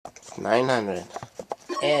900.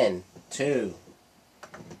 And 2.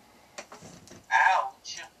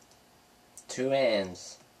 Ouch. 2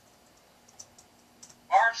 ends.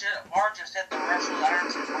 Marge just hit the Russell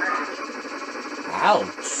Ironson Bridge.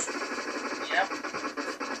 Ouch. Yep.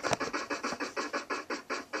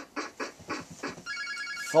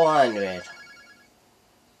 400.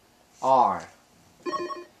 R.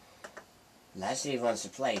 Leslie wants to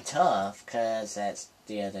play tough, because that's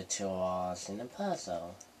the other 2 R's in the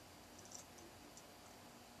puzzle.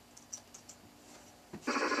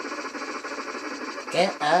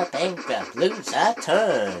 Get a bankrupt, lose a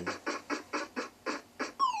turn.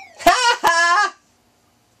 Ha ha!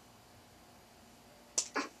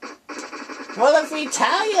 What if we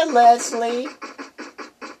tell you, Leslie?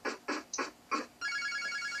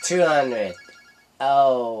 200.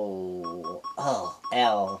 Oh,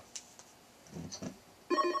 L.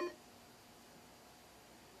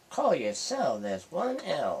 Call yourself, there's 1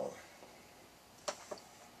 L.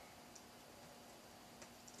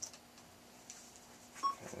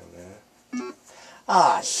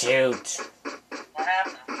 Ah, shoot. What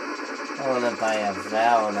happened? I want to buy a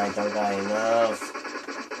Val and I don't got enough.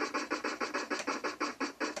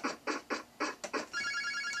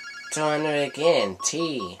 200 again.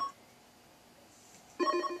 T.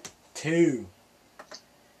 2.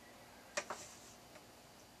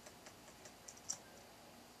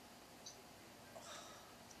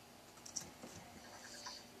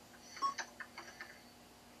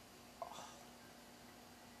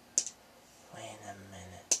 Wait a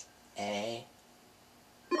minute. A.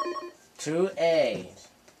 2 A's.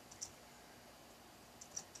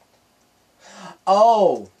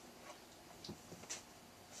 Oh!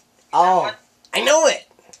 Oh! I know it!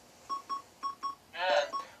 Good.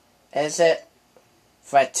 Is it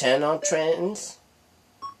fraternal trends?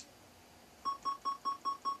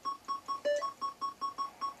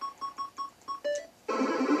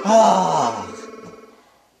 Ah!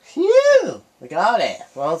 Phew! We got it.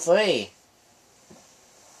 1-3.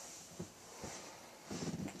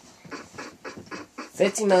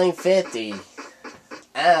 5950.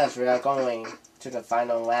 As we are going to the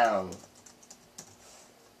final round.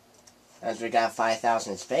 As we got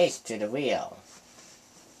 5,000 space to the wheel.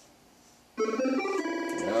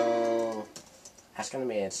 No. That's gonna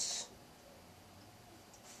be it.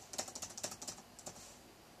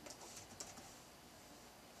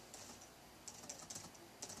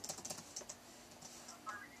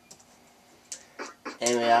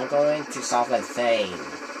 And we are going to solve a thing.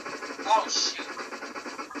 Oh, shoot.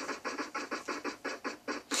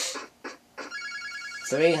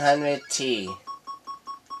 300T.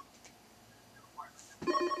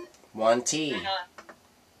 1T. I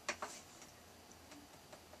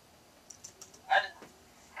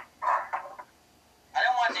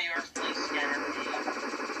don't want the York police scanner.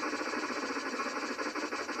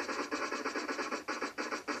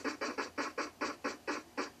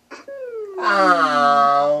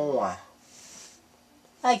 Oh.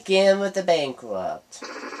 Again with the bankrupt.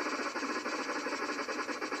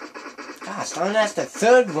 Gosh, darn, that's the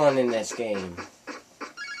 3rd one in this game.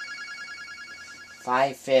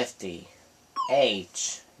 550.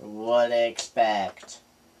 H. Would expect.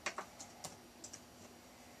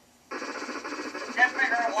 Can't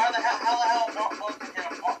figure out why the hell the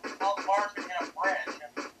bar's been hit a bridge.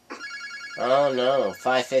 Oh no,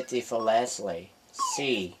 550 for Leslie.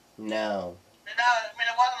 C. No. I mean,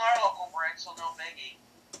 it wasn't our local bridge, so no biggie.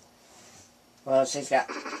 Well, she's got...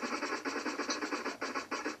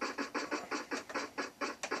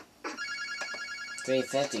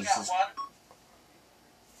 $350. You got one?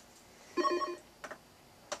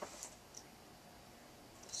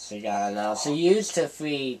 She got now. She used her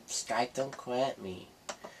free Skype. Don't quit me.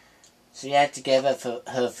 She had to give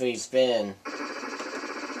her free spin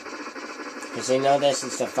because they know this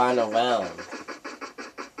is the final round.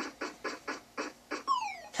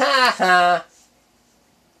 Ha ha!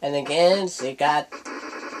 And again, she got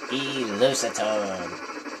Elucitor.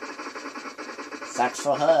 Sucks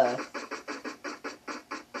for her.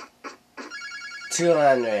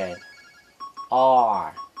 200.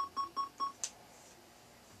 R.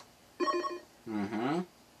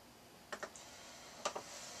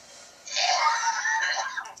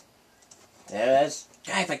 There's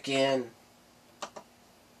Skype again.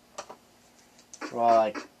 Well,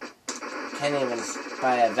 I can't even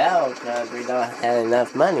buy a Val because we don't have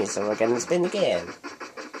enough money, so we're gonna spin again.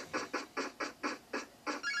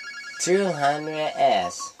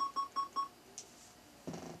 200S.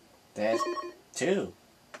 There's 2.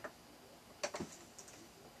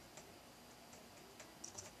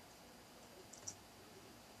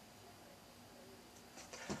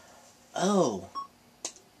 Oh.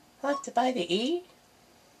 What, to buy the E?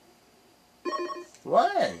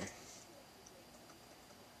 1.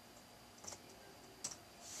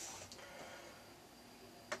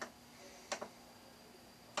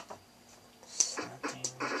 Something.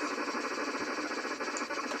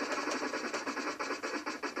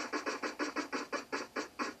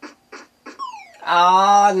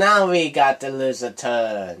 Oh, now we got to lose a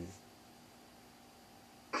turn.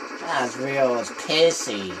 That's real was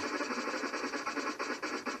pissy.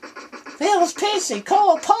 Real was pissy.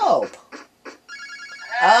 Call Pope.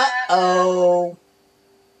 Uh-oh.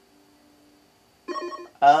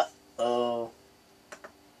 Uh-oh.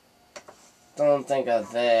 Don't think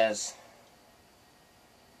of this.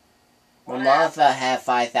 Well, Martha had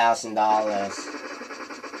 $5,000.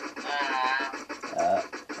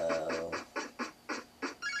 Uh-oh.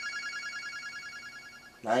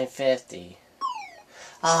 950.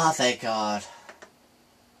 Oh, thank God.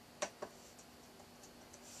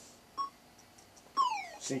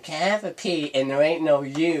 So you can't have a P and there ain't no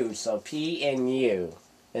U, so P and U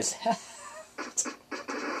is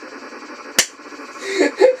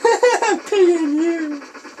P and U.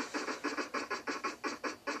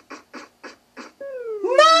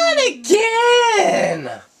 Not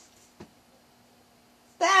again!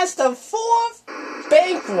 That's the 4th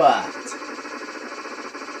bankrupt.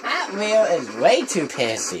 That wheel is way too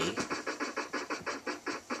pissy.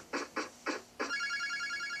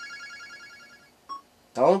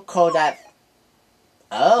 Don't call that...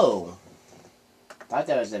 Oh. Thought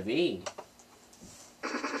that was a V.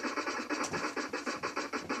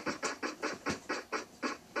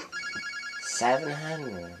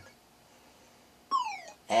 $700.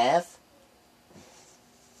 F.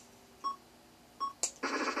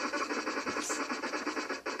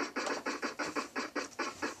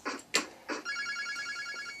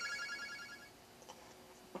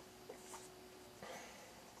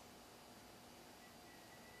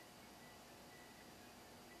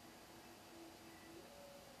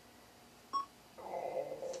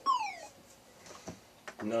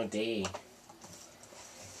 No D.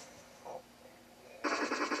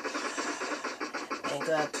 Ain't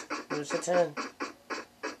got lose the 10.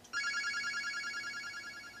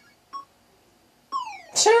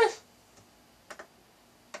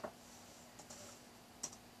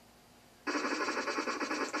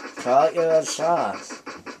 Call your shots.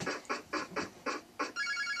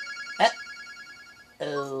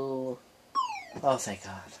 Oh. Oh, thank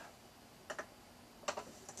God.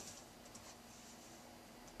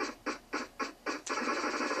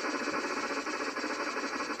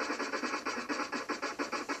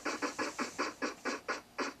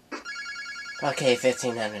 Okay,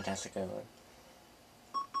 1,500, that's a good one.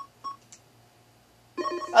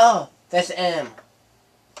 Oh, that's M.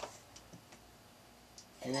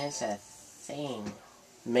 And there's a thing.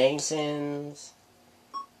 Masons.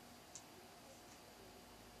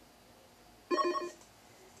 I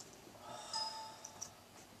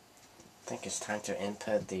think it's time to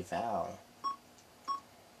input the vowel.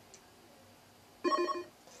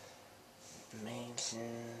 Mason.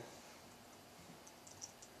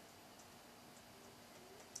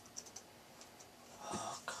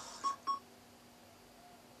 Oh, God.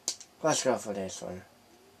 Let's go for this one.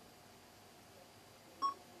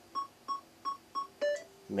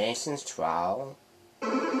 Mason's trowel.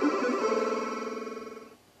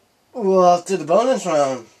 We're off to the bonus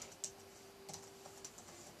round.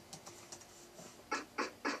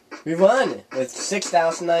 We won with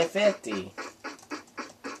 6,950.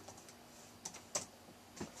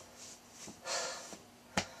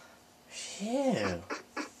 Phew.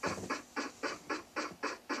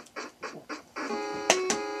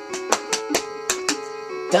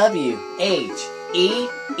 W-H-E-E-O-L.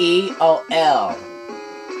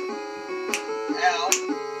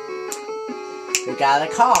 We got a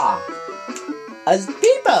car. A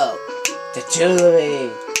speedboat. The jewelry.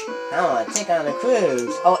 I want to take on a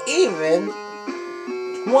cruise. Or even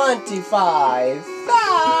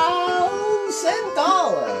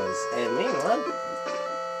 $25,000. And me one.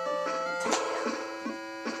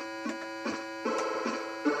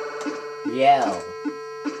 Damn. Yell.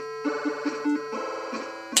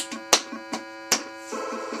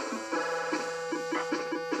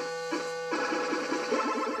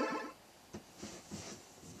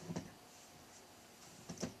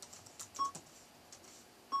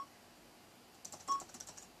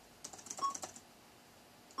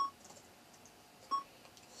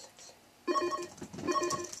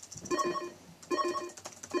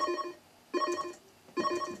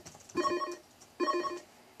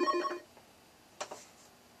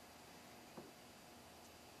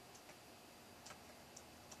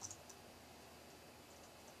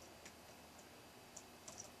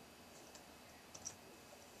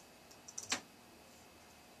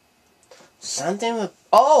 Something with...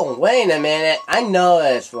 Oh, wait a minute. I know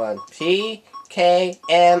this one. PKMO.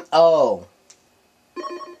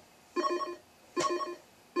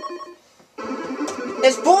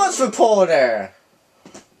 It's Sports Reporter.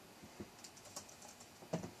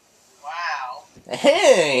 Wow.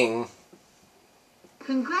 Dang.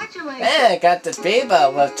 Congratulations. Man, I got the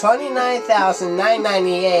Bieber with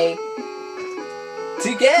 29,998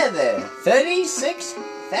 together.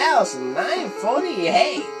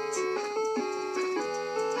 36,948.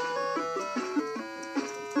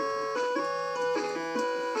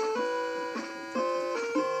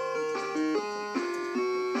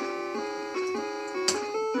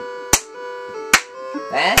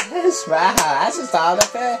 That's wow. That's a start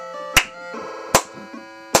of it.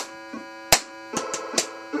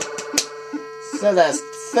 So that's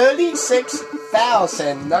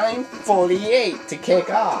 36,948 to kick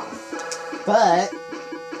off. But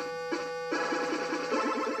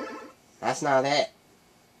that's not it.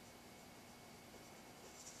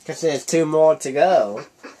 Because there's 2 more to go.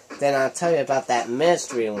 Then I'll tell you about that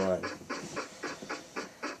mystery one.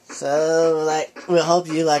 So, we hope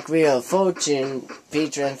you like Wheel of Fortune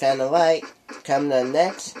featuring Phantom White. Coming up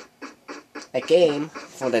next, a game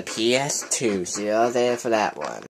for the PS2. See you all there for that one.